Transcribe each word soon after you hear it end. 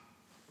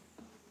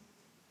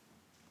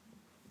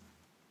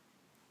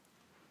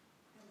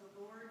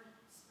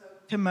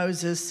to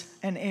Moses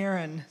and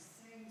Aaron,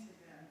 saying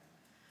to them,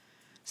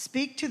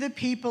 "Speak to the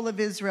people of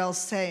Israel,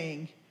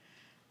 saying,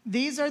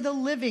 these are the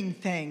living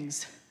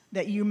things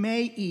that you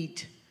may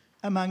eat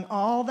among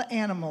all the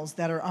animals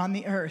that are on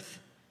the earth.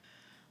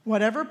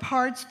 Whatever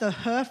parts the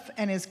hoof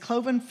and is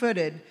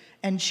cloven-footed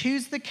and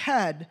chews the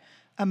cud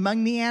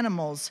among the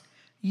animals,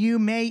 you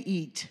may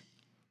eat.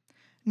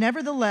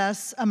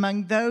 Nevertheless,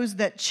 among those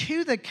that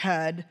chew the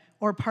cud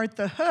or part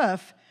the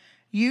hoof,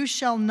 you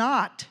shall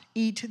not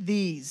eat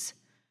these.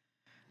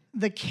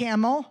 The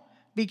camel,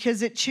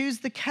 because it chews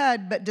the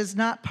cud but does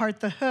not part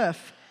the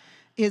hoof,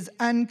 is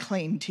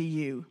unclean to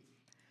you.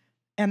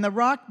 And the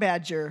rock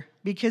badger,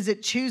 because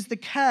it chews the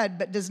cud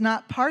but does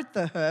not part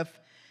the hoof,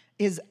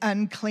 is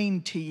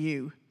unclean to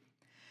you.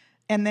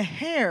 And the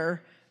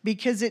hare,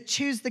 because it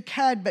chews the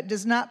cud but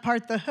does not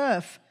part the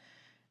hoof,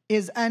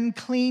 is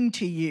unclean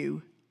to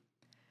you.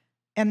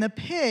 And the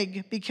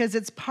pig, because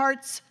it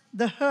parts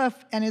the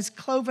hoof and is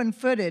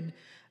cloven-footed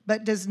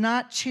but does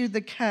not chew the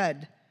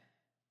cud,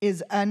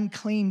 is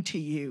unclean to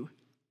you.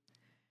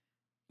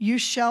 You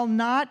shall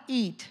not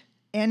eat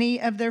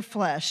any of their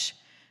flesh,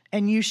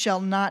 and you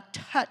shall not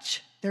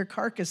touch their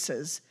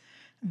carcasses.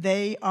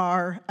 They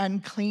are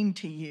unclean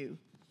to you.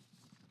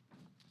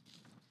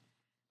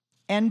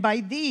 And by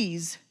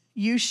these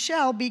you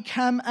shall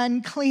become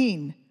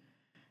unclean.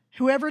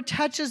 Whoever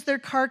touches their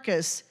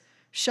carcass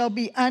shall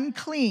be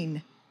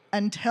unclean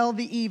until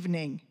the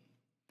evening.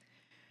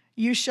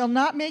 You shall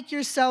not make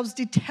yourselves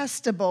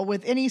detestable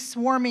with any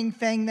swarming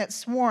thing that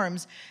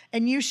swarms,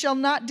 and you shall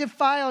not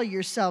defile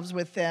yourselves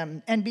with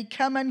them and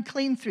become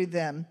unclean through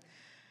them.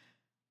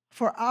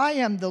 For I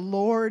am the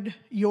Lord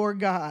your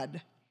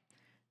God.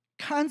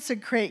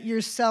 Consecrate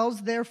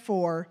yourselves,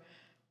 therefore,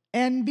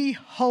 and be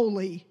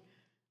holy,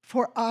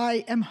 for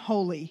I am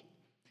holy.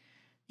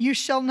 You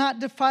shall not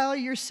defile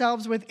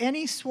yourselves with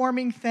any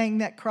swarming thing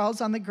that crawls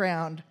on the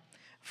ground,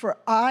 for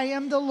I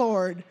am the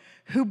Lord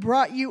who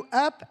brought you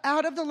up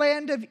out of the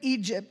land of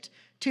Egypt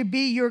to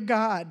be your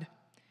God.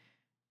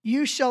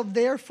 You shall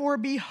therefore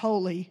be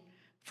holy,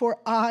 for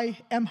I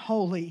am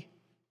holy.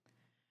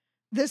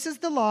 This is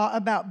the law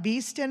about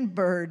beast and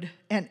bird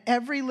and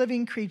every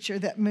living creature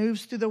that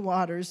moves through the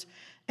waters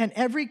and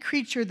every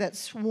creature that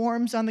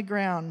swarms on the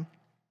ground,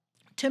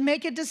 to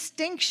make a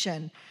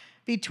distinction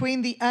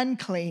between the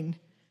unclean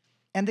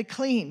and the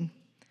clean,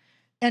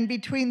 and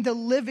between the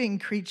living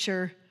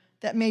creature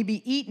that may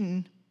be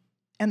eaten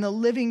and the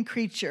living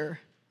creature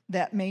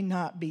that may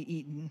not be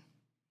eaten."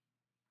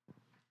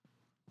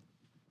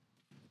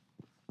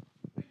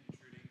 Thank you,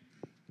 Trudy.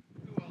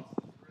 Who else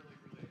is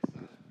really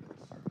excited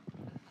for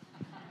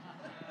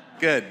this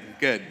sermon?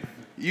 Good.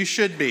 You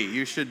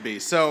should be.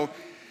 So,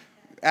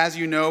 as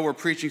you know, we're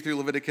preaching through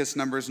Leviticus,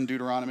 Numbers, and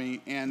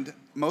Deuteronomy, and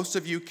most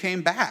of you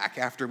came back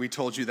after we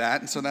told you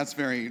that, and so that's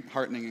very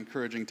heartening and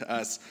encouraging to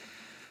us.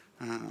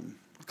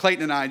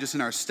 Clayton and I, just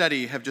in our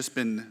study, have just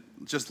been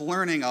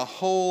learning a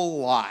whole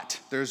lot.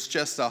 There's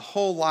just a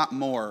whole lot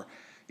more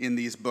in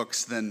these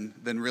books than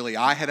really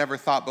I had ever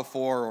thought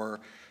before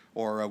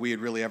or we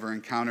had really ever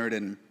encountered.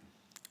 And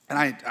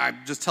I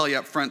just tell you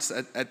up front,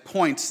 at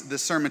points,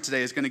 this sermon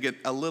today is going to get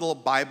a little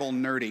Bible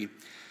nerdy.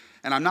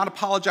 And I'm not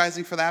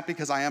apologizing for that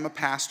because I am a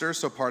pastor,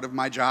 so part of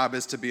my job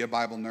is to be a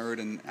Bible nerd,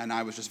 and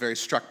I was just very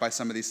struck by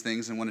some of these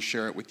things and want to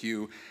share it with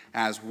you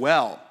as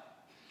well.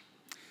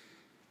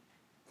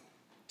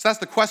 So that's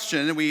the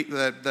question.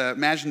 The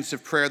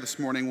imaginative prayer this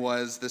morning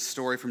was this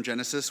story from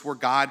Genesis where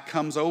God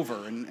comes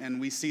over, and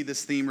we see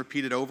this theme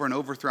repeated over and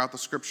over throughout the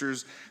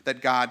scriptures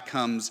that God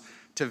comes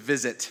to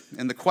visit.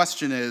 And the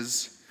question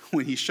is,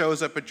 when he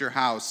shows up at your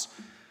house,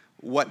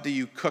 what do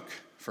you cook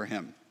for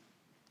him?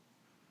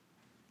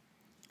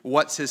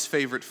 What's his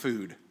favorite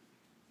food?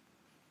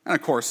 And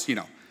of course,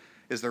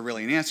 is there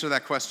really an answer to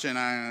that question?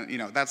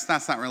 That's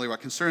not really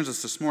what concerns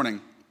us this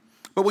morning.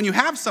 But when you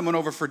have someone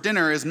over for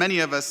dinner, as many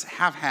of us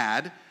have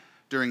had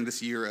during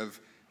this year of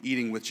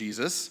eating with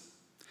Jesus,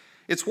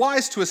 it's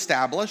wise to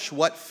establish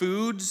what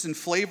foods and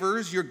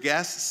flavors your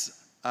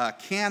guests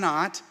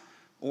cannot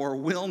or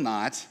will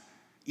not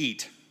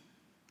eat.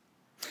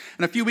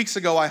 And a few weeks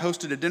ago, I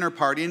hosted a dinner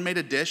party and made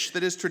a dish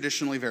that is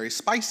traditionally very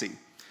spicy.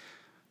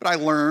 But I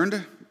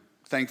learned,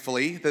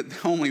 thankfully,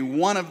 that only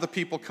one of the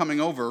people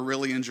coming over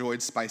really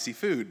enjoyed spicy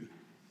food.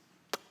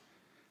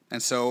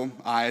 And so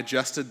I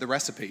adjusted the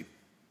recipe.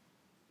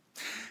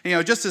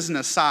 Just as an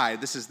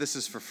aside, this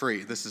is for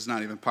free. This is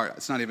not even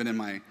it's not even in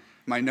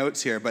my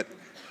notes here, but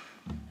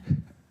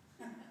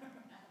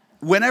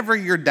whenever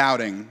you're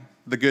doubting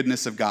the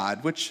goodness of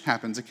God, which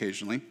happens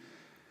occasionally,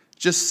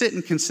 just sit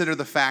and consider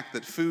the fact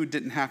that food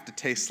didn't have to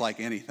taste like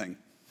anything.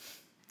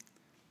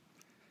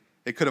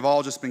 It could have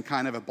all just been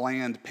kind of a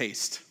bland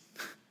paste.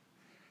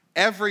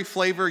 Every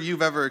flavor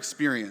you've ever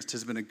experienced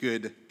has been a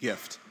good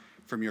gift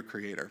from your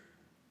Creator,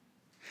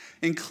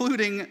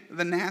 including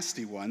the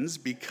nasty ones,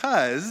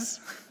 because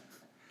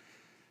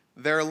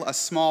they're a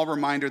small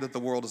reminder that the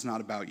world is not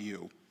about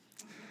you.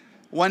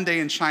 One day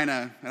in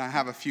China, and I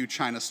have a few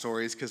China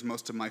stories because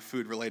most of my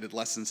food-related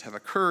lessons have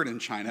occurred in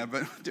China,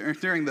 but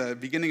during the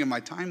beginning of my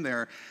time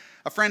there,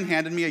 a friend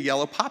handed me a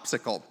yellow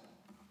popsicle.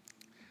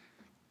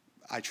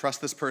 I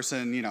trust this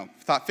person,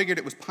 figured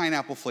it was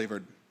pineapple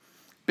flavored.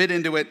 Bit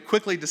into it,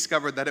 quickly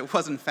discovered that it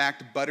was in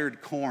fact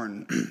buttered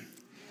corn.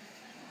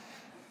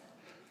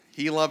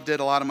 He loved it,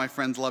 a lot of my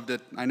friends loved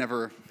it. I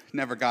never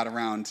got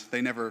around.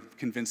 They never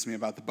convinced me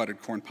about the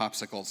buttered corn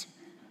popsicles.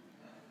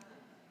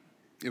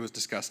 It was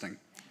disgusting.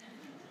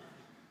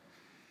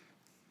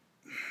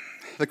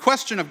 The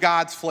question of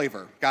God's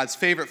flavor, God's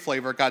favorite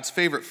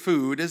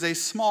food, is a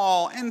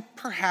small and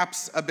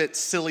perhaps a bit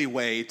silly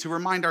way to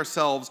remind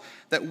ourselves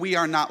that we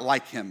are not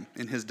like him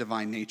in his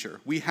divine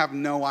nature. We have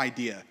no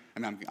idea.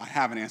 I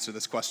haven't answered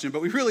this question,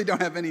 but we really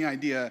don't have any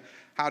idea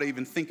how to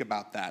even think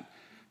about that.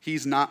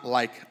 He's not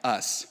like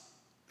us.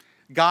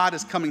 God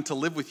is coming to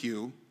live with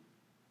you.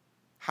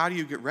 How do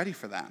you get ready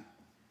for that?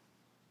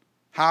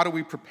 How do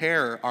we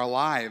prepare our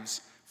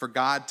lives for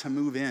God to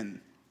move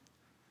in?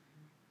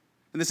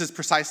 And this is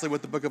precisely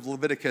what the book of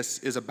Leviticus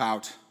is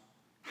about,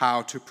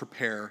 how to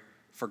prepare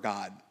for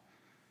God,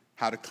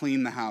 how to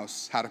clean the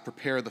house, how to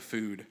prepare the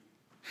food.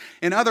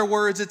 In other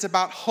words, it's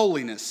about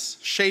holiness,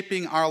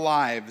 shaping our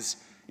lives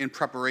in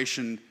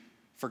preparation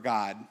for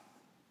God.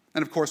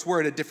 And of course,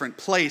 we're at a different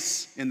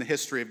place in the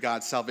history of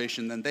God's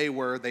salvation than they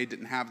were. They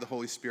didn't have the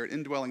Holy Spirit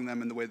indwelling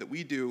them in the way that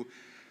we do,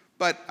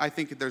 but I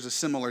think there's a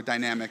similar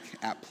dynamic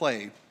at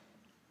play.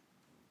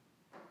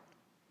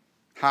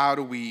 How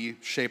do we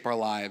shape our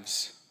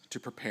lives to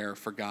prepare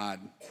for God?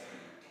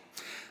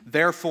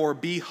 Therefore,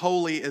 be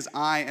holy as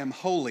I am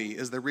holy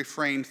is the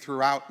refrain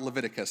throughout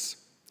Leviticus.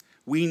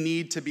 We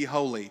need to be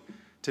holy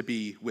to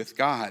be with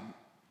God.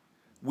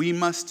 We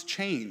must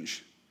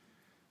change.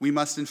 We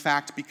must, in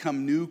fact,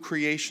 become new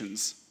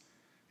creations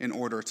in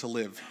order to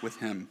live with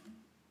him.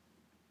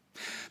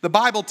 The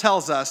Bible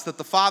tells us that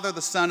the Father,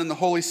 the Son, and the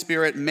Holy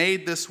Spirit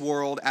made this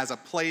world as a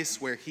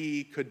place where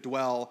he could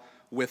dwell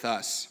with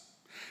us.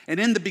 And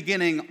in the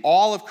beginning,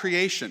 all of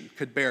creation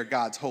could bear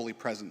God's holy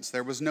presence.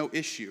 There was no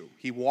issue.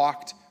 He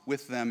walked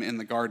with them in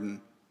the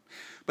garden.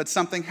 But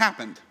something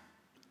happened.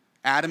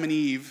 Adam and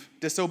Eve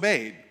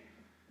disobeyed.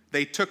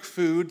 They took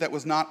food that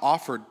was not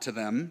offered to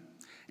them,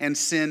 and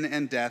sin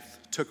and death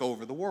took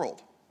over the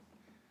world.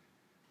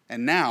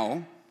 And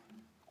now,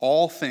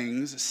 all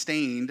things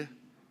stained,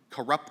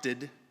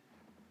 corrupted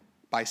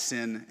by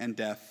sin and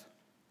death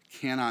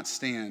cannot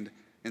stand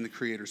in the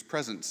Creator's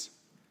presence,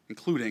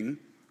 including,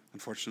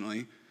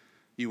 unfortunately,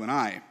 you and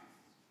I.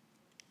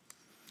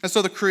 And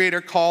so the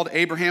Creator called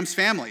Abraham's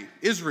family,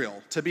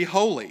 Israel, to be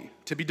holy,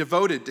 to be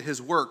devoted to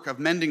his work of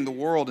mending the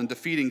world and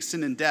defeating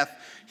sin and death.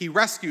 He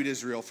rescued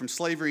Israel from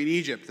slavery in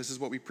Egypt. This is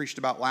what we preached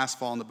about last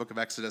fall in the book of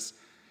Exodus.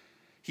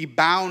 He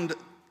bound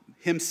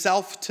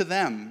himself to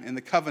them in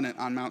the covenant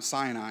on Mount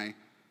Sinai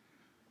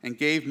and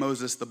gave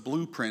Moses the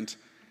blueprint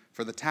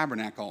for the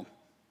tabernacle.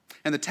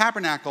 And the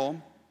tabernacle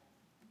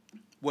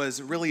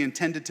was really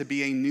intended to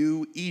be a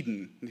new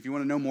Eden. And if you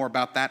want to know more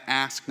about that,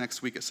 ask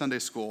next week at Sunday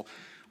school,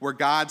 where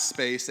God's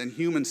space and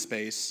human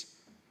space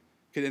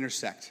could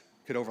intersect,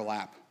 could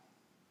overlap.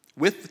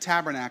 With the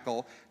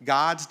tabernacle,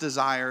 God's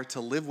desire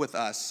to live with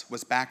us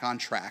was back on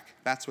track.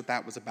 That's what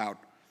that was about.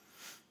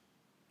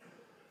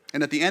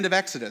 And at the end of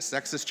Exodus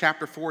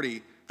chapter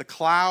 40, the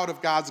cloud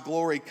of God's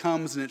glory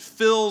comes and it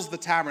fills the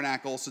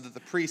tabernacle so that the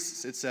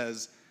priests, it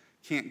says,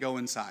 can't go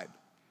inside.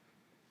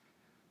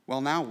 Well,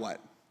 now what?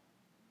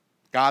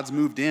 God's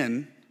moved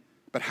in,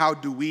 but how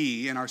do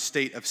we, in our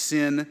state of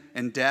sin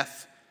and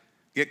death,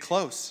 get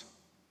close?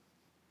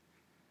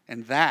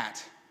 And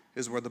that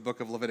is where the book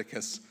of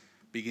Leviticus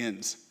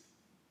begins.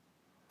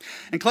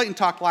 And Clayton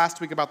talked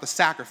last week about the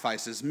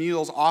sacrifices,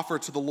 meals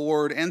offered to the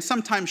Lord and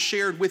sometimes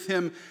shared with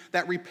him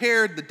that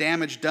repaired the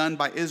damage done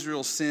by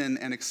Israel's sin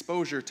and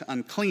exposure to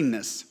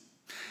uncleanness.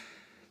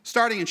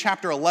 Starting in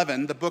chapter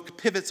 11, the book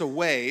pivots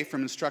away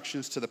from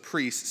instructions to the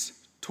priests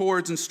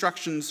towards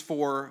instructions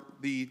for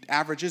the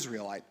average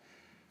Israelite.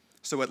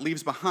 So it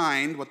leaves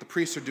behind what the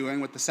priests are doing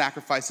with the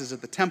sacrifices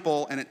at the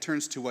temple, and it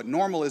turns to what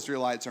normal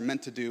Israelites are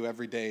meant to do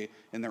every day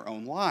in their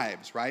own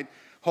lives, right?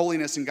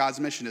 Holiness in God's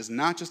mission is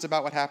not just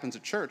about what happens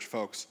at church,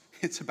 folks.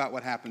 It's about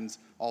what happens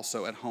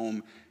also at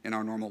home in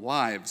our normal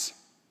lives.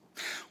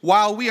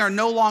 While we are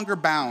no longer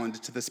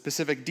bound to the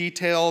specific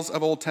details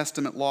of Old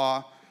Testament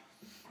law,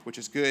 which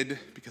is good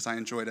because I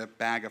enjoyed a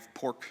bag of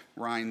pork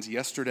rinds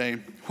yesterday.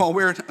 While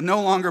we're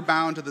no longer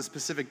bound to the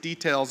specific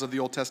details of the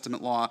Old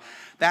Testament law,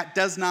 that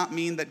does not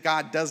mean that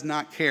God does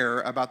not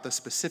care about the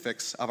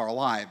specifics of our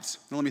lives.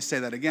 Now, let me say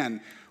that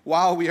again.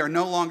 While we are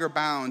no longer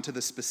bound to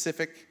the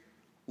specific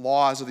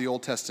laws of the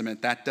Old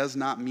Testament, that does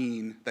not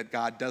mean that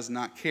God does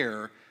not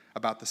care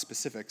about the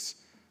specifics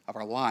of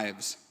our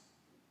lives.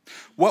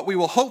 What we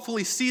will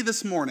hopefully see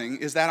this morning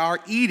is that our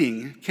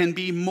eating can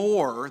be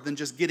more than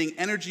just getting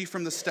energy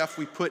from the stuff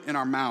we put in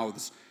our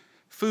mouths.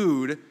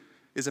 Food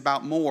is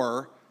about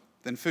more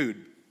than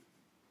food.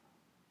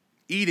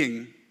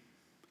 Eating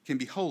can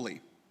be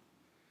holy.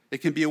 It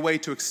can be a way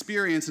to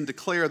experience and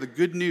declare the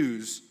good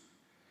news.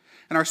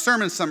 And our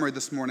sermon summary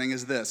this morning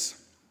is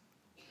this: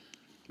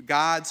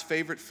 God's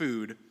favorite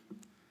food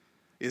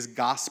is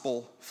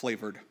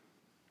gospel-flavored.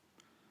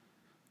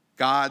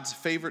 God's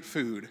favorite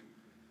food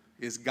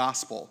is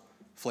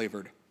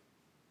gospel-flavored.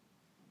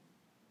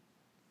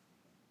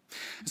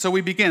 So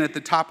we begin at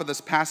the top of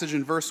this passage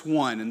in verse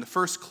 1, and the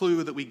first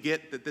clue that we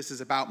get that this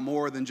is about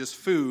more than just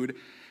food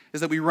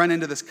is that we run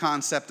into this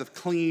concept of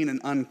clean and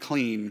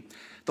unclean.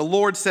 The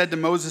Lord said to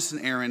Moses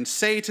and Aaron,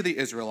 "Say to the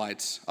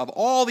Israelites, of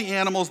all the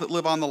animals that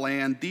live on the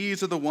land,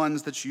 these are the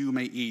ones that you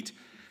may eat.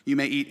 You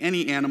may eat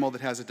any animal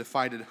that has a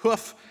divided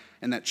hoof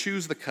and that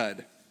chews the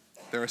cud.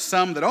 There are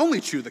some that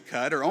only chew the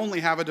cud or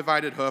only have a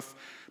divided hoof,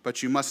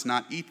 but you must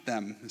not eat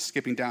them."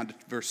 Skipping down to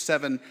verse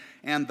 7,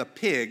 "And the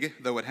pig,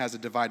 though it has a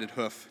divided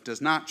hoof,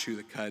 does not chew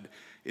the cud.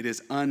 It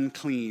is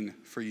unclean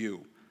for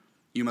you.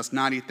 You must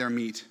not eat their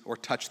meat or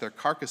touch their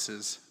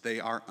carcasses. They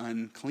are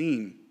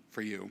unclean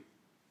for you."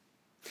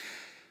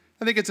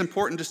 I think it's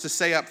important just to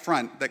say up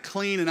front that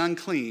clean and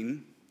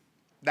unclean,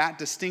 that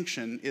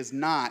distinction is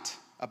not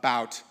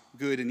about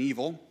good and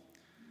evil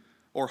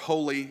or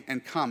holy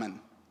and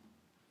common.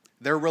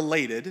 They're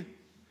related,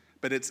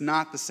 but it's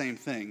not the same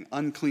thing.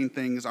 Unclean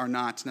things are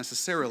not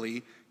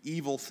necessarily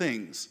evil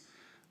things.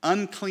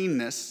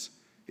 Uncleanness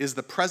is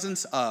the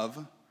presence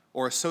of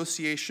or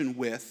association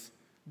with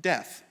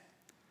death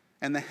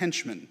and the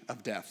henchmen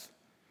of death: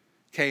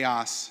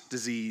 chaos,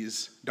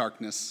 disease,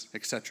 darkness,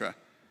 etc.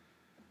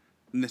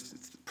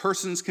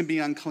 Persons can be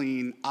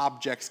unclean,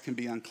 objects can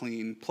be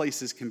unclean,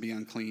 places can be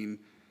unclean,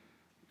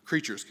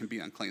 creatures can be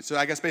unclean. So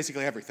I guess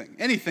basically everything.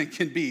 Anything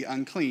can be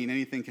unclean.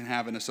 Anything can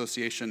have an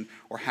association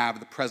or have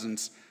the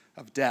presence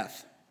of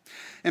death.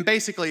 And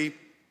basically,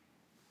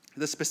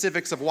 the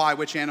specifics of why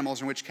which animals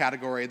are in which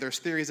category, there's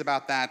theories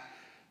about that.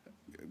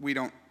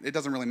 It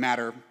doesn't really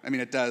matter. I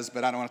mean, it does,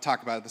 but I don't want to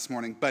talk about it this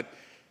morning. But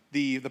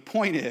the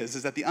point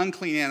is that the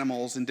unclean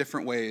animals in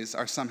different ways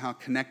are somehow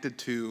connected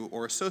to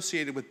or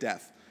associated with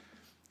death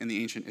in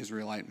the ancient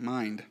Israelite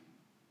mind.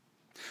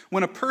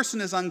 When a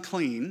person is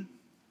unclean,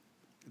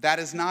 that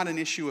is not an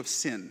issue of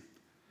sin.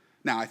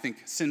 Now, I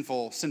think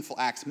sinful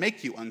acts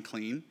make you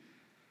unclean,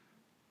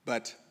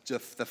 but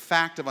just the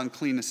fact of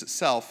uncleanness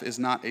itself is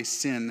not a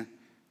sin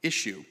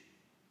issue.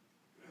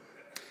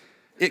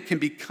 It can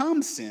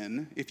become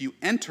sin if you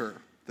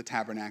enter the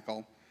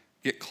tabernacle,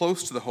 get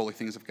close to the holy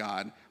things of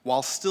God,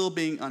 while still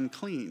being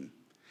unclean.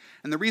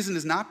 And the reason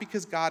is not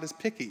because God is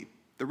picky.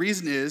 The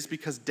reason is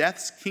because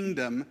death's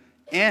kingdom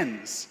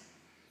ends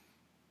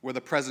where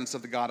the presence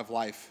of the God of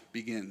life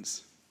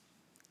begins.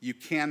 You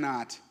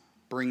cannot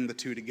bring the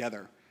two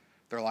together.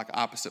 They're like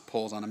opposite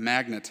poles on a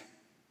magnet.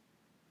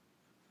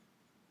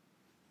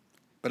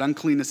 But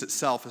uncleanness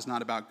itself is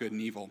not about good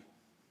and evil.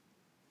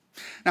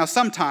 Now,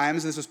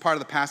 sometimes, and this was part of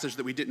the passage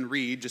that we didn't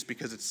read just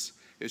because it's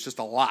just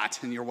a lot,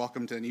 and you're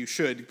welcome to, and you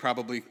should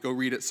probably go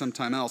read it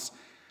sometime else.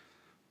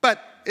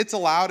 But it's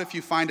allowed if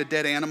you find a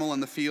dead animal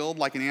in the field,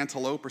 like an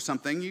antelope or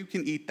something, you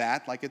can eat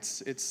that. Like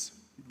it's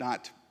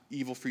not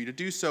evil for you to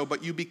do so,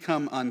 but you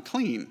become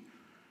unclean.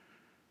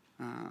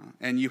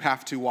 And you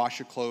have to wash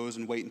your clothes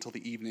and wait until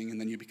the evening, and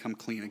then you become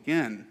clean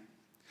again.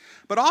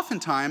 But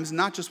oftentimes,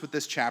 not just with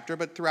this chapter,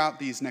 but throughout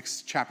these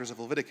next chapters of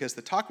Leviticus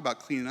that talk about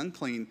clean and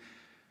unclean,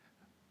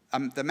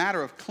 the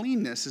matter of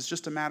cleanness is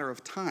just a matter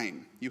of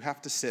time. You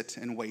have to sit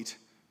and wait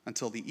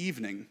until the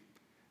evening,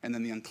 and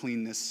then the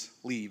uncleanness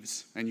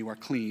leaves, and you are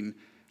clean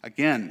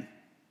again.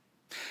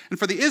 And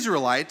for the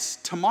Israelites,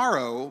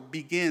 tomorrow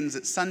begins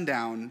at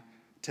sundown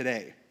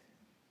today.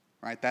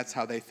 Right? That's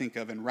how they think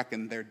of and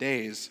reckon their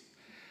days.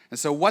 And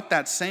so what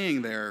that's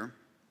saying there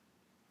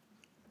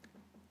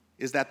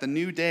is that the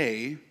new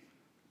day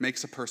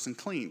makes a person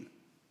clean.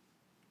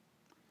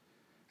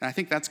 And I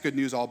think that's good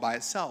news all by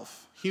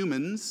itself.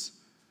 Humans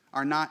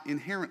are not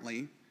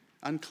inherently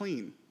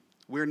unclean.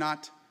 We're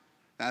not,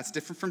 that's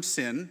different from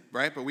sin,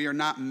 right? But we are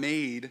not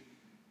made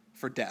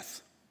for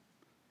death.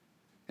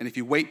 And if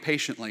you wait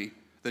patiently,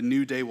 the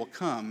new day will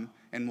come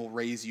and will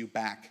raise you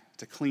back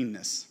to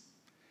cleanness.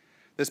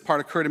 This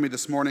part occurred to me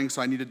this morning,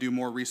 so I need to do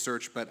more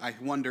research, but I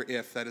wonder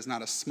if that is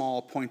not a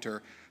small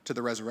pointer to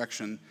the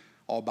resurrection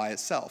all by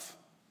itself.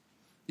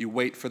 You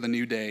wait for the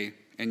new day,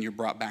 and you're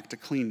brought back to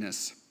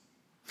cleanness.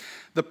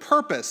 The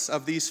purpose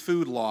of these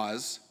food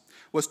laws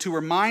was to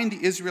remind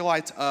the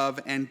Israelites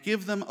of and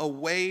give them a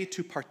way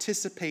to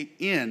participate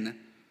in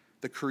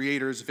the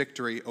Creator's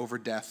victory over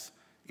death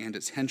and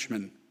its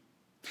henchmen.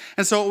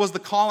 And so it was the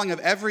calling of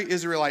every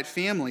Israelite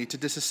family to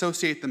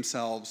disassociate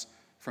themselves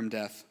from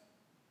death.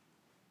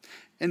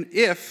 And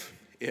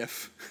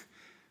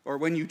or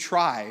when you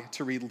try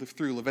to read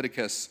through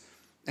Leviticus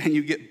and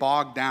you get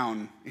bogged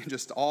down in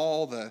just the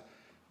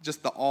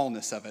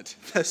allness of it,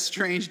 the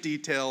strange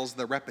details,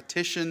 the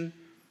repetition,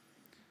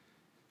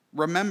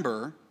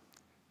 remember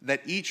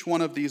that each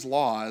one of these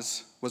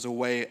laws was a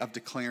way of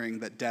declaring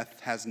that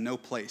death has no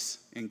place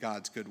in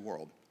God's good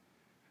world.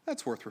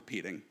 That's worth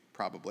repeating,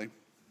 probably.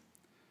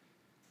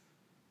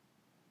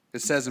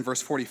 It says in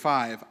verse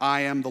 45,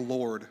 "I am the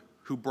Lord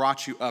who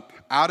brought you up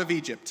out of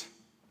Egypt,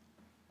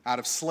 out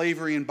of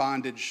slavery and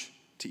bondage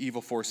to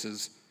evil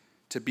forces,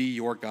 to be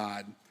your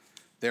God.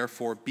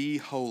 Therefore be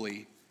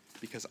holy,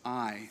 because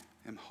I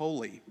am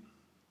holy."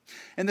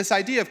 And this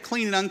idea of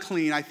clean and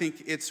unclean, I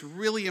think it's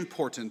really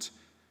important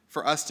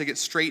for us to get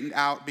straightened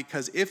out,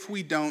 because if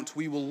we don't,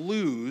 we will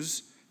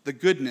lose the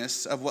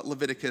goodness of what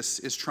Leviticus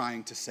is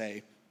trying to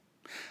say.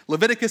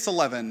 Leviticus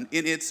 11,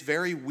 in its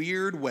very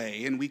weird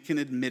way, and we can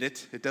admit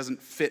it, it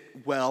doesn't fit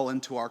well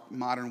into our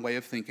modern way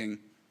of thinking,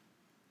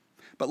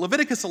 but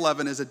Leviticus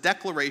 11 is a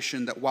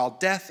declaration that while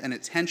death and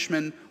its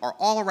henchmen are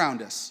all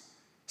around us,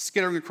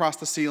 skittering across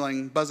the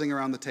ceiling, buzzing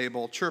around the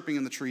table, chirping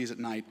in the trees at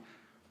night,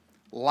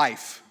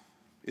 life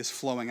is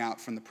flowing out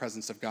from the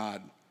presence of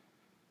God.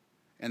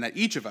 And that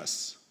each of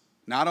us,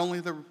 not only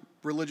the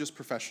religious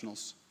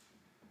professionals,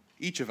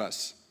 each of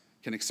us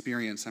can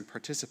experience and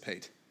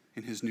participate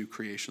in his new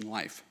creation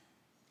life.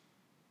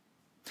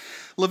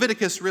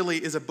 Leviticus really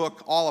is a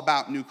book all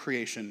about new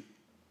creation.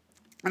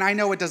 And I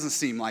know it doesn't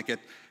seem like it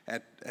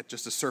at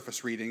just a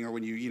surface reading or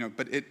when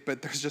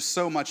but there's just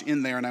so much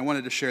in there, and I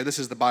wanted to share, this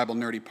is the Bible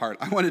nerdy part,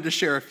 I wanted to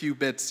share a few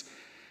bits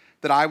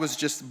that I was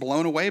just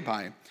blown away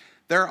by.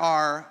 There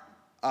are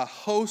a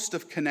host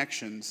of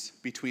connections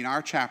between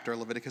our chapter,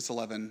 Leviticus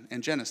 11,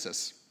 and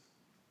Genesis.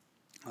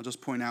 I'll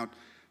just point out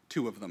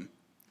two of them.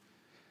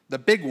 The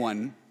big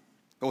one,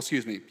 there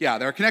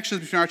are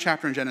connections between our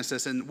chapter and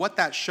Genesis, and what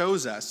that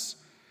shows us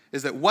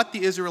is that what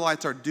the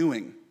Israelites are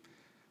doing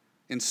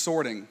in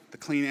sorting the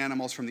clean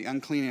animals from the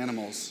unclean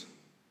animals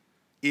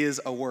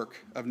is a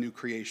work of new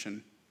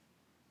creation.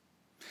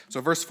 So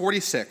verse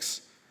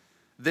 46,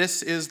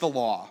 this is the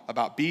law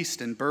about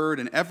beast and bird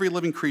and every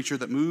living creature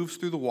that moves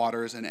through the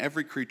waters and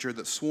every creature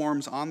that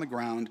swarms on the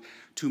ground,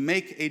 to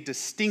make a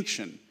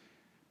distinction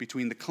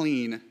between the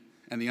clean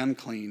and the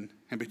unclean,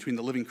 and between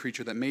the living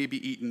creature that may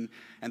be eaten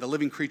and the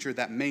living creature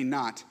that may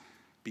not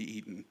be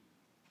eaten.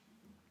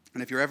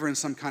 And if you're ever in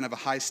some kind of a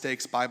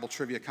high-stakes Bible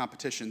trivia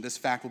competition, this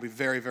fact will be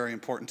very, very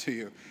important to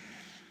you.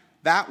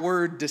 That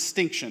word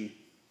distinction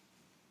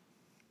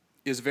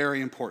is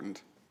very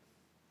important.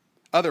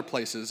 Other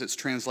places it's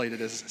translated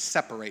as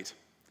separate.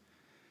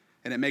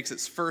 And it makes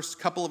its first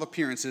couple of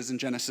appearances in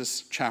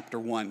Genesis chapter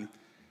 1.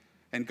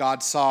 And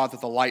God saw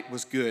that the light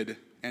was good,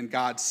 and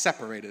God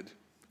separated.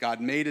 God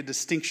made a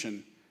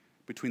distinction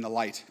between the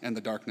light and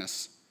the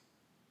darkness.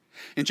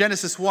 In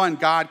Genesis 1,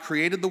 God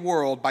created the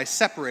world by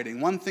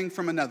separating one thing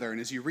from another. And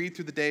as you read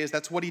through the days,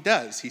 that's what he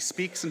does. He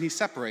speaks and he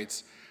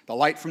separates the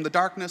light from the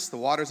darkness, the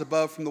waters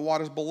above from the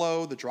waters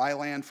below, the dry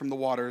land from the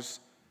waters.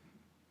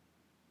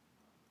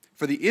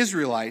 For the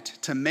Israelite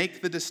to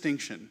make the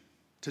distinction,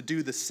 to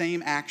do the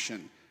same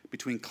action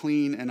between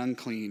clean and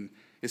unclean,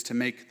 is to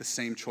make the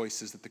same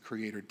choices that the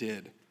Creator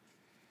did.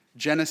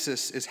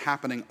 Genesis is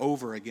happening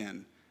over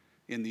again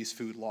in these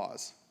food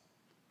laws.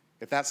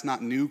 If that's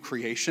not new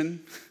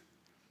creation,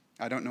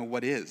 I don't know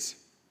what is.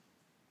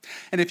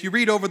 And if you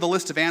read over the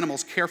list of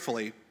animals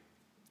carefully,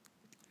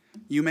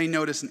 you may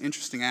notice an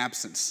interesting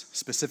absence,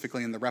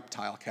 specifically in the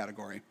reptile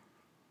category.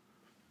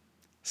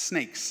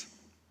 Snakes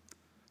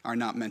are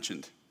not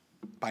mentioned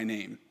by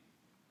name.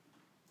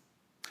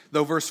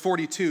 Though verse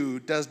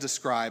 42 does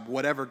describe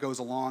whatever goes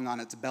along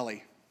on its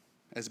belly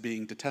as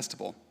being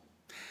detestable.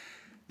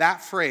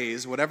 That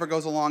phrase, whatever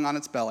goes along on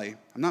its belly,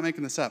 I'm not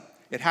making this up,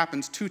 it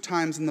happens 2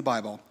 times in the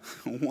Bible.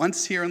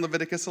 Once here in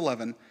Leviticus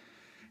 11,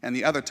 and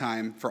the other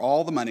time, for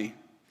all the money,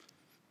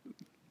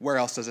 where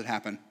else does it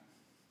happen?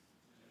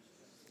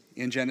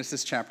 In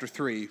Genesis chapter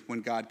 3,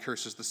 when God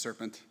curses the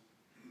serpent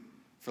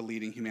for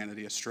leading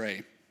humanity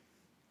astray.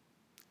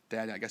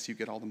 Dad, I guess you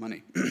get all the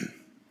money.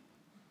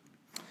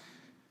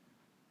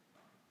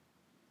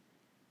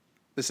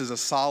 This is a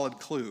solid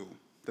clue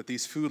that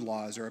these food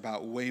laws are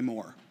about way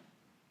more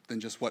than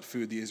just what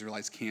food the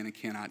Israelites can and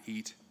cannot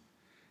eat.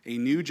 A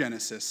new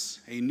Genesis,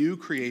 a new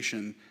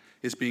creation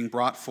is being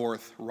brought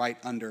forth right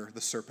under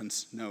the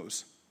serpent's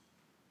nose.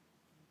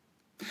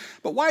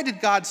 But why did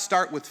God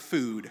start with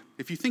food?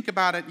 If you think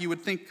about it, you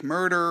would think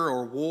murder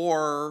or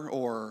war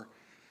or,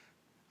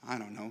 I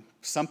don't know,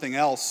 something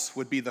else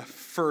would be the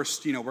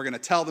first, we're going to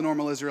tell the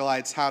normal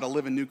Israelites how to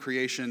live in new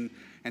creation,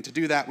 and to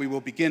do that we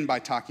will begin by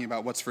talking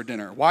about what's for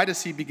dinner. Why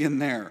does he begin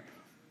there?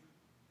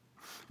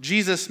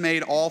 Jesus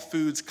made all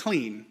foods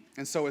clean,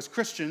 and so as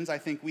Christians, I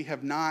think we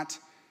have not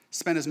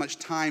spent as much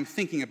time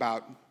thinking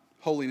about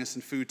holiness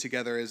and food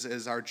together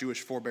as our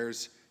Jewish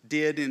forebears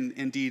did and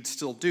indeed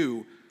still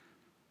do.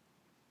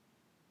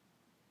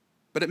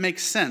 But it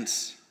makes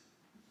sense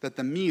that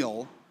the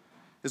meal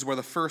is where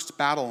the first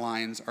battle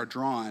lines are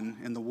drawn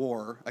in the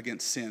war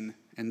against sin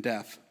and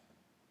death.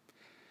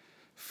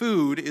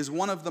 Food is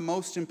one of the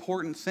most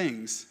important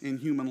things in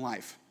human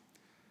life.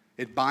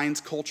 It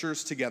binds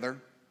cultures together.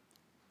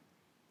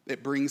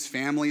 It brings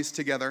families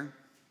together.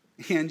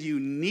 And you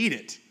need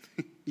it.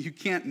 You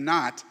can't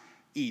not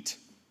eat.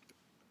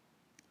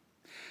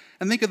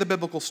 And think of the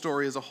biblical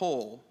story as a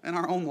whole in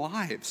our own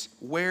lives.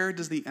 Where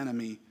does the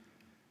enemy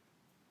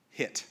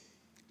hit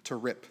to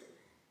rip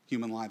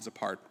human lives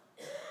apart?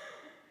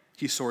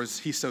 He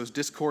sows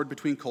discord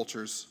between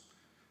cultures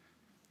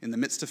in the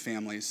midst of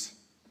families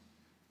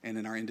and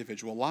in our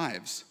individual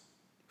lives.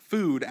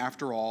 Food,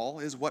 after all,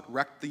 is what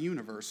wrecked the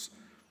universe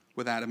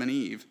with Adam and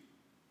Eve.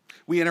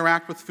 We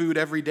interact with food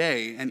every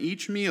day, and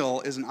each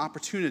meal is an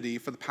opportunity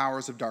for the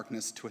powers of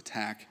darkness to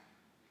attack.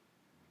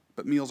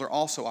 But meals are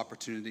also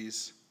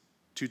opportunities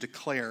to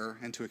declare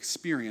and to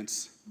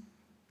experience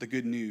the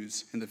good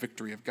news and the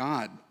victory of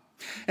God.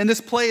 And this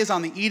plays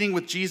on the eating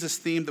with Jesus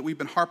theme that we've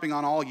been harping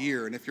on all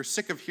year. And if you're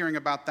sick of hearing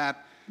about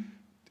that,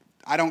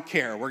 I don't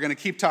care. We're going to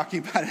keep talking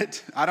about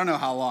it. I don't know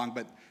how long,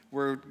 but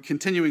we're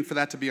continuing for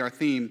that to be our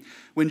theme.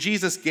 When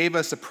Jesus gave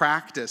us a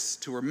practice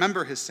to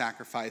remember his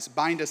sacrifice,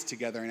 bind us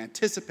together, and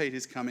anticipate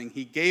his coming,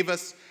 he gave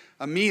us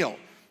a meal.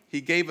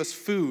 He gave us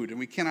food, and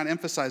we cannot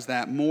emphasize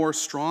that more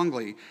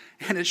strongly.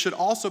 And it should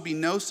also be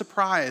no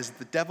surprise that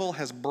the devil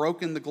has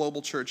broken the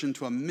global church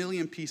into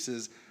 1,000,000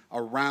 pieces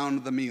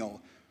around the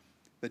meal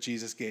that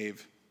Jesus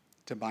gave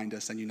to bind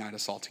us and unite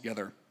us all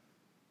together.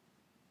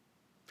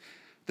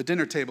 The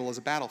dinner table is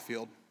a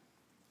battlefield.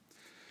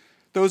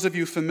 Those of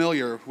you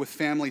familiar with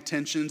family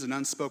tensions and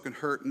unspoken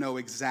hurt know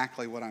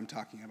exactly what I'm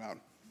talking about.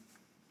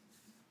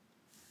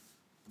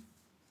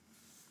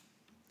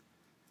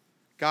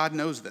 God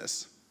knows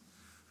this.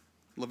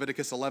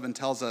 Leviticus 11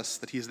 tells us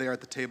that he's there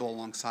at the table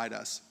alongside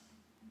us.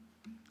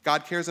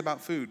 God cares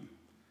about food.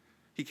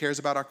 He cares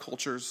about our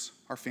cultures,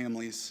 our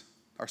families,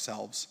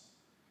 ourselves.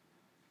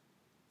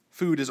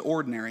 Food is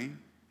ordinary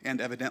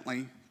and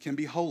evidently can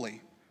be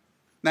holy.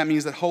 That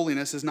means that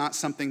holiness is not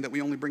something that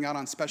we only bring out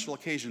on special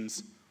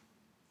occasions.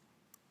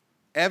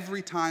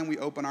 Every time we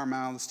open our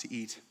mouths to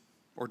eat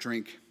or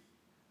drink,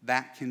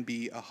 that can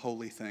be a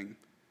holy thing,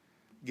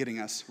 getting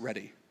us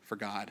ready for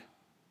God.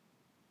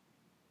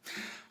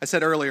 I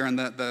said earlier in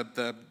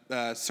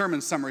the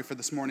sermon summary for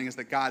this morning is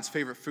that God's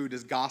favorite food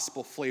is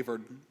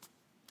gospel-flavored.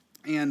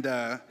 And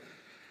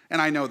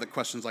I know that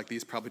questions like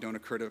these probably don't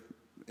occur to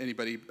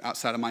anybody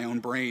outside of my own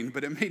brain,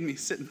 but it made me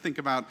sit and think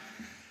about,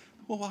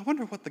 well, I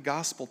wonder what the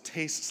gospel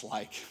tastes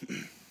like.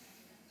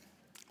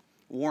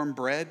 Warm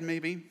bread,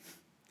 maybe?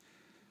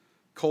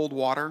 Cold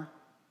water?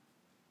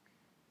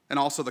 And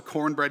also the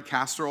cornbread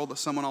casserole that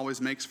someone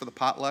always makes for the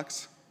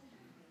potlucks?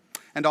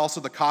 And also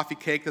the coffee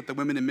cake that the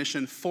women in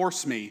mission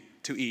force me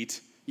to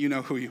eat. You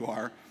know who you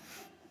are.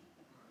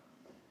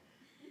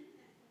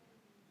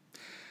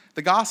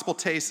 The gospel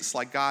tastes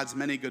like God's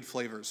many good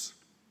flavors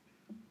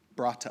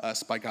brought to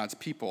us by God's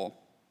people.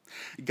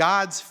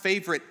 God's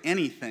favorite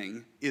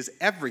anything is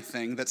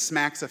everything that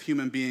smacks of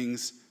human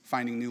beings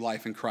finding new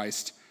life in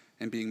Christ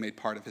and being made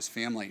part of his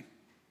family.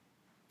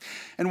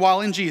 And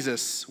while in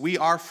Jesus we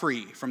are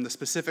free from the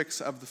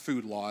specifics of the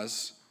food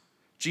laws,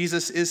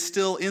 Jesus is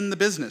still in the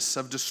business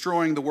of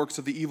destroying the works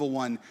of the evil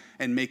one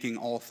and making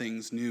all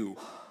things new.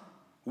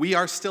 We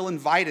are still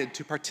invited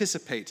to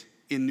participate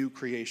in new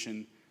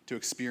creation, to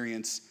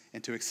experience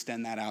and to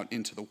extend that out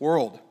into the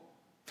world.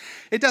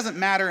 It doesn't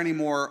matter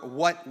anymore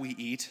what we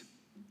eat.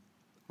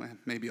 Well,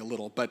 maybe a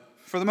little, but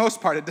for the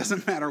most part, it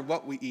doesn't matter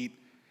what we eat,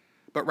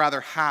 but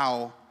rather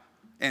how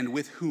and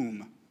with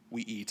whom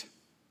we eat.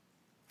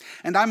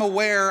 And I'm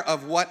aware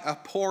of what a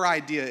poor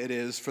idea it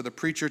is for the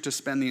preacher to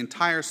spend the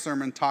entire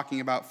sermon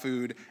talking about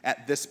food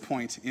at this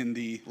point in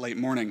the late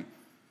morning.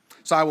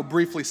 So I will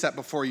briefly set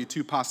before you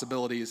two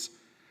possibilities,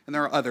 and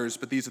there are others,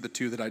 but these are the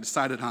two that I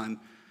decided on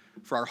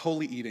for our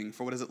holy eating,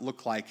 for what does it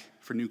look like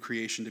for new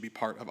creation to be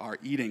part of our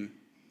eating.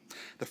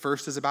 The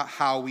first is about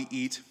how we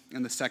eat,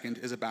 and the second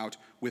is about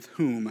with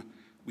whom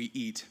we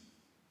eat.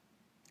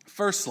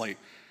 Firstly,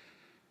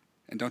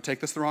 and don't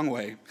take this the wrong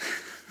way,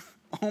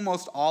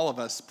 almost all of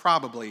us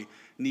probably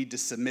need to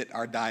submit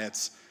our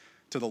diets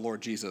to the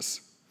Lord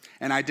Jesus.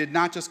 And I did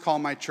not just call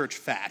my church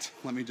fat.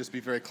 Let me just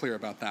be very clear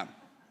about that.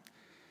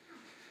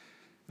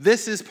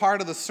 This is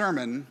part of the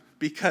sermon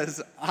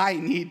because I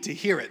need to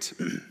hear it.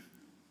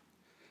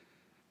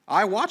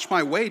 I watch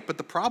my weight, but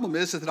the problem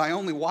is that I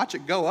only watch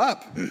it go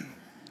up.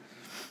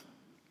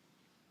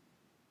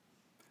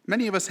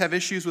 Many of us have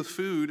issues with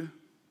food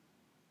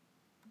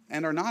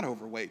and are not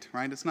overweight,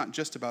 right? It's not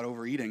just about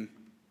overeating.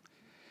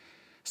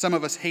 Some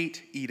of us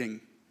hate eating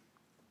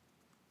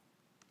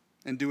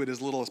and do it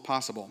as little as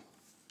possible.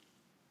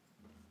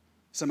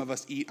 Some of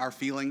us eat our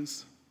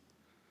feelings.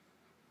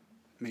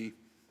 Me.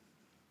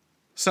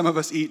 Some of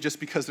us eat just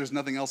because there's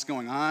nothing else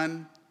going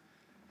on.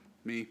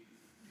 Me.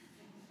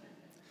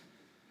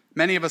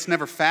 Many of us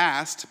never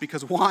fast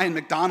because why in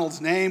McDonald's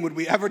name would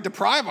we ever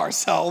deprive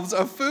ourselves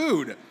of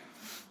food?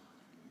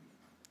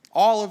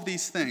 All of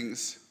these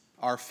things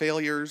are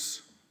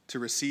failures to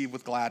receive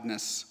with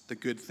gladness the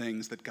good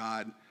things that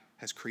God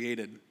has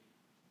created.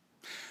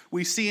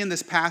 We see in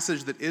this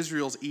passage that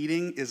Israel's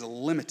eating is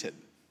limited.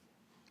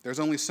 There's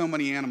only so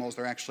many animals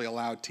they're actually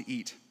allowed to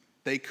eat.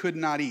 They could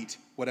not eat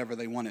whatever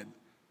they wanted.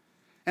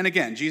 And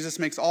again, Jesus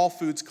makes all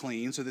foods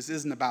clean, so this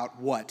isn't about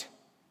what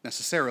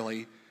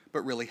necessarily,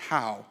 but really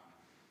how.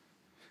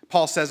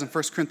 Paul says in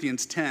 1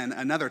 Corinthians 10,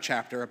 another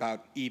chapter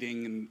about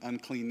eating and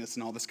uncleanness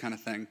and all this kind of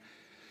thing,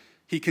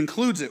 he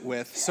concludes it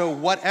with, so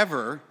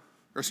whether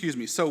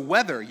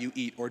you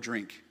eat or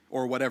drink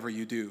or whatever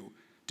you do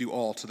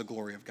all to the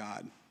glory of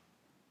God.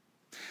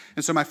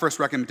 And so my first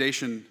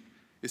recommendation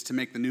is to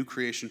make the new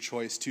creation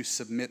choice to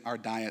submit our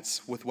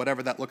diets with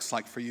whatever that looks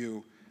like for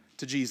you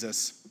to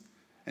Jesus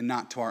and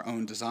not to our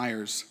own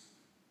desires.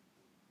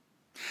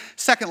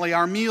 Secondly,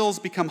 our meals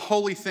become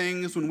holy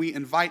things when we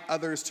invite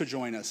others to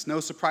join us. No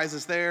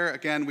surprises there.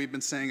 Again, we've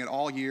been saying it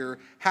all year.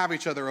 Have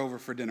each other over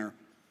for dinner.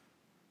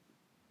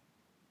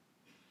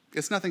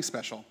 It's nothing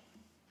special,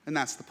 and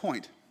that's the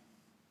point.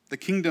 The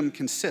kingdom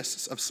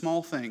consists of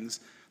small things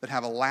that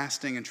have a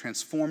lasting and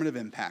transformative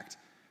impact: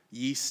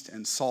 yeast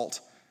and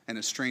salt and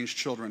estranged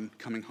children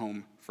coming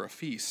home for a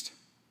feast.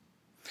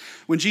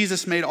 When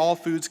Jesus made all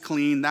foods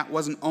clean, that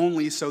wasn't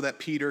only so that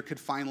Peter could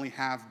finally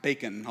have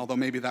bacon, although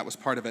maybe that was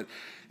part of it.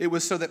 It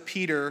was so that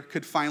Peter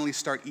could finally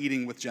start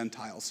eating with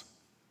Gentiles,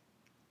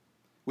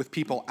 with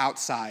people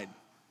outside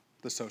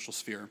the social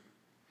sphere.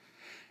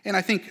 And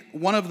I think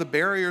one of the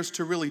barriers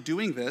to really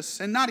doing this,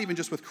 and not even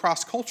just with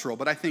cross-cultural,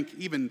 but I think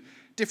even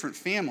different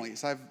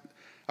families.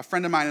 A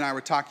friend of mine and I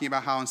were talking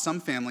about how in some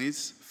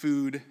families,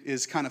 food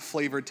is kind of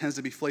flavored, tends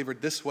to be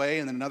flavored this way,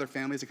 and then in other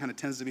families, it kind of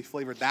tends to be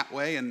flavored that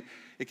way, and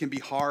it can be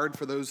hard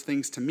for those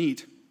things to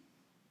meet.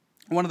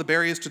 One of the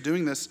barriers to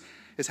doing this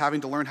is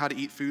having to learn how to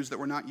eat foods that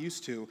we're not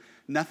used to.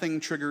 Nothing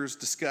triggers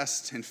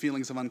disgust and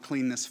feelings of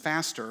uncleanness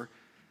faster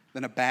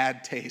than a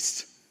bad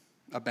taste,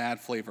 a bad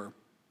flavor.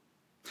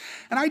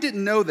 And I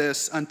didn't know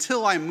this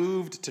until I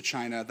moved to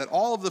China, that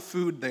all of the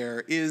food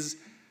there is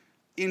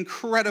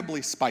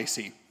incredibly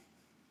spicy.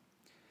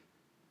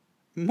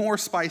 More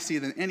spicy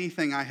than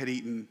anything I had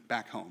eaten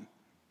back home.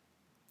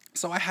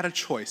 So I had a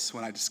choice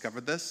when I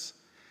discovered this.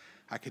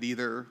 I could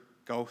either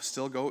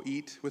still go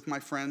eat with my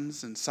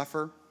friends and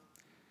suffer,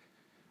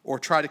 or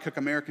try to cook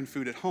American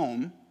food at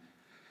home,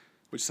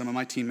 which some of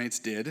my teammates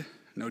did,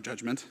 no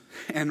judgment,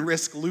 and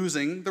risk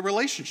losing the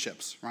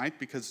relationships, right?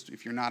 Because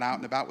if you're not out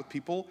and about with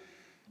people,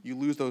 you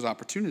lose those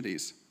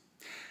opportunities.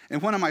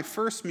 And one of my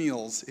first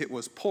meals, it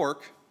was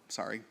pork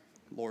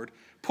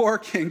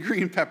and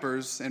green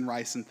peppers and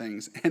rice and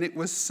things. And it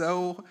was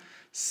so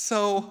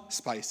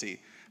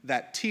spicy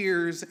that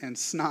tears and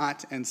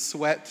snot and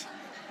sweat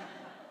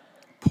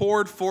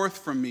poured forth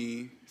from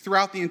me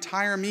throughout the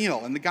entire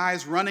meal. And the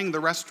guys running the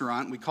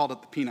restaurant, we called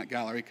it the Peanut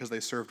Gallery because they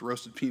served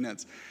roasted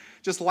peanuts,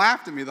 just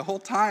laughed at me the whole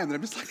time. And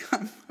I'm just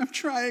like, I'm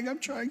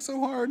trying so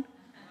hard.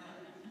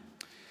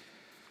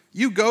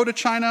 You go to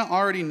China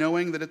already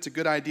knowing that it's a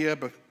good idea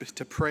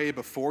to pray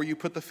before you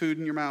put the food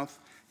in your mouth,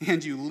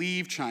 and you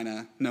leave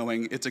China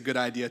knowing it's a good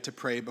idea to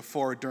pray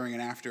before, during,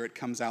 and after it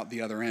comes out the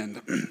other end.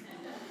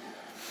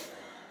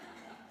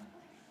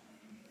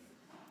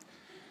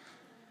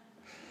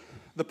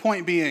 The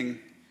point being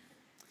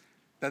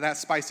that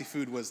spicy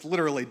food was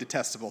literally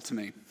detestable to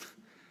me,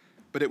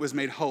 but it was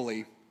made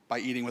holy by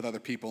eating with other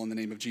people in the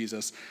name of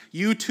Jesus.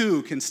 You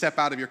too can step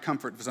out of your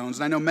comfort zones,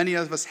 and I know many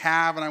of us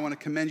have, and I want to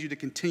commend you to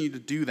continue to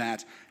do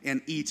that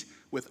and eat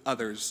with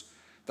others,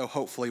 though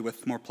hopefully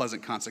with more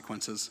pleasant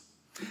consequences.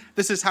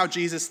 This is how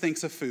Jesus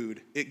thinks of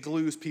food. It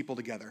glues people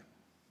together.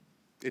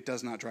 It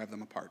does not drive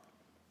them apart.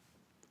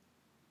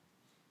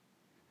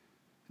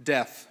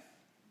 Death,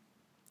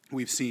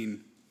 we've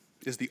seen,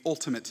 is the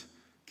ultimate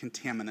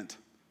contaminant.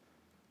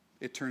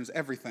 It turns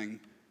everything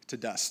to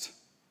dust.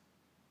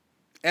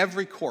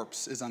 Every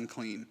corpse is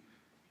unclean.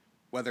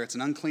 Whether it's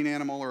an unclean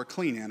animal or a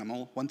clean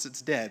animal, once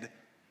it's dead,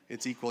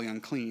 it's equally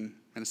unclean.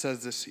 And it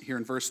says this here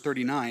in verse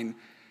 39,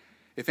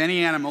 "If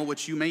any animal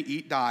which you may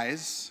eat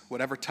dies,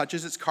 whatever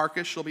touches its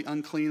carcass shall be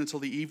unclean until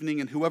the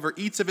evening, and whoever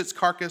eats of its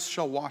carcass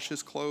shall wash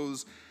his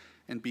clothes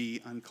and be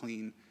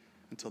unclean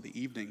until the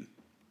evening."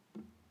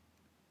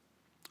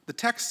 The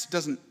text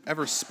doesn't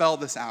ever spell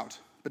this out,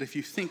 but if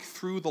you think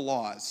through the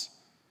laws,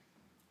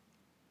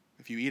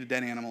 if you eat a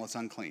dead animal, it's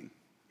unclean,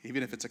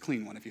 even if it's a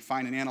clean one. If you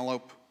find an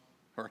antelope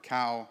or a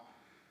cow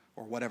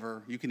or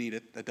whatever, you can eat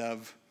it, a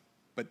dove,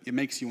 but it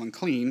makes you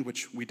unclean,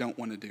 which we don't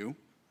want to do.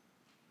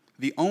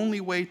 The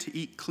only way to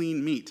eat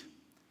clean meat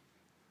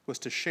was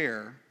to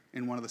share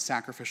in one of the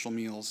sacrificial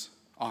meals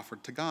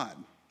offered to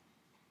God.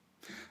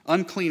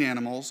 Unclean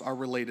animals are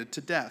related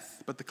to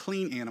death, but the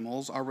clean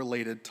animals are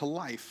related to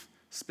life,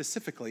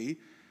 specifically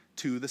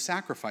to the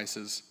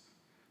sacrifices.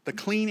 The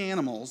clean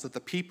animals that the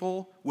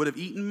people would have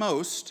eaten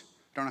most,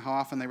 I don't know how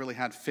often they really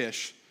had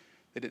fish.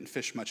 They didn't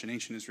fish much in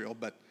ancient Israel,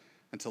 but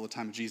until the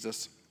time of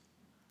Jesus.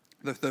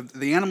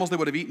 The animals they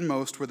would have eaten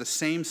most were the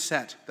same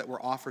set that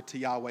were offered to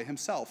Yahweh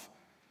himself: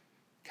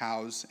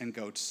 cows and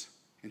goats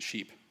and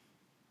sheep.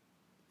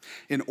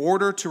 In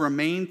order to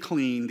remain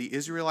clean, the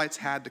Israelites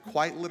had to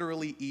quite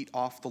literally eat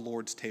off the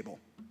Lord's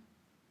table.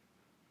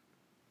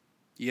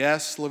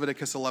 Yes,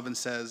 Leviticus 11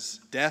 says,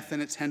 death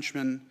and its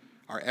henchmen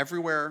are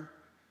everywhere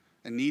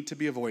and need to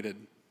be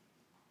avoided.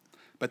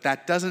 But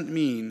that doesn't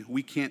mean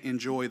we can't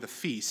enjoy the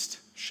feast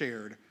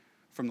shared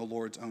from the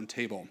Lord's own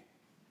table.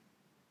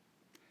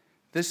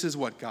 This is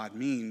what God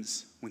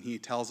means when he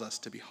tells us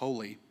to be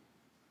holy.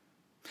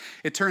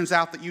 It turns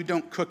out that you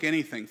don't cook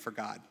anything for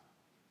God.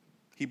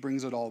 He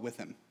brings it all with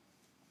him.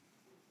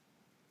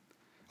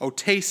 "Oh,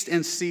 taste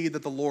and see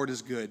that the Lord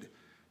is good,"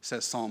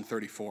 says Psalm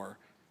 34.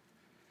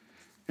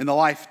 In the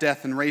life,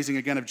 death, and raising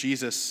again of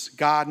Jesus,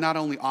 God not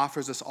only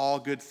offers us all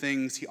good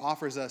things, he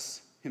offers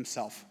us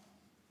himself.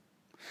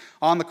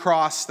 On the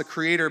cross, the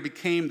Creator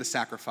became the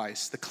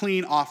sacrifice, the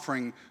clean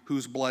offering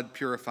whose blood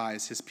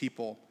purifies his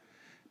people.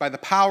 By the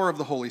power of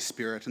the Holy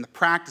Spirit and the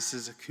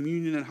practices of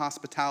communion and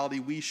hospitality,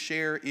 we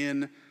share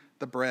in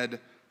the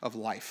bread of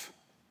life.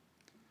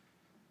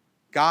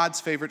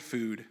 God's favorite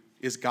food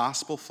is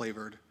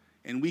gospel-flavored,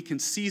 and we can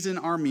season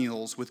our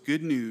meals with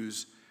good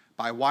news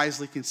by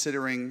wisely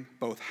considering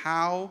both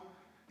how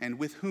and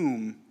with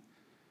whom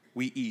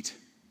we eat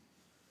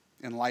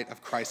in light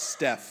of Christ's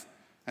death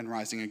and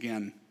rising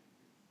again.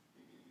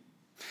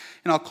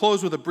 And I'll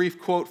close with a brief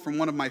quote from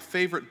one of my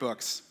favorite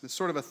books. It's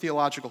sort of a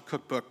theological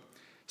cookbook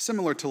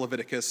similar to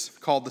Leviticus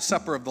called The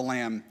Supper of the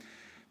Lamb.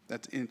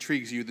 That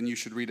intrigues you, then you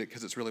should read it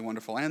because it's really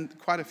wonderful and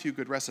quite a few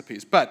good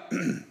recipes. But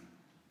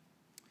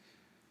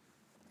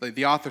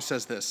the author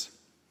says this: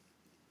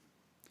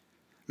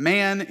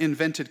 man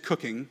invented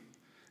cooking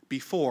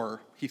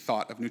before he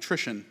thought of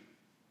nutrition.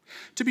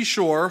 To be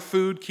sure,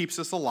 food keeps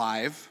us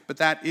alive, but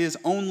that is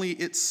only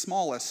its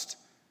smallest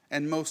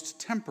and most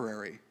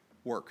temporary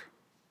work.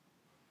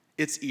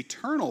 Its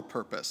eternal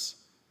purpose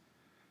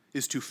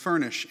is to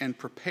furnish and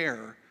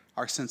prepare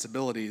our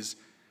sensibilities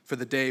for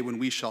the day when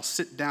we shall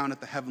sit down at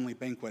the heavenly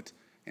banquet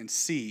and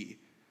see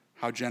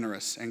how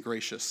generous and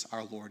gracious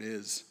our Lord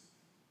is.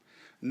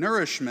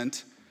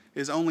 Nourishment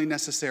is only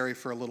necessary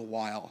for a little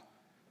while.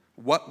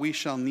 What we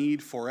shall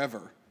need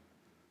forever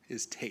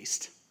is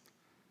taste.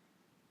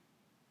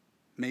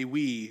 May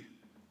we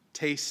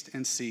taste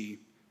and see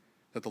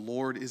that the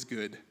Lord is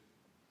good.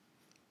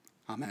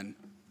 Amen.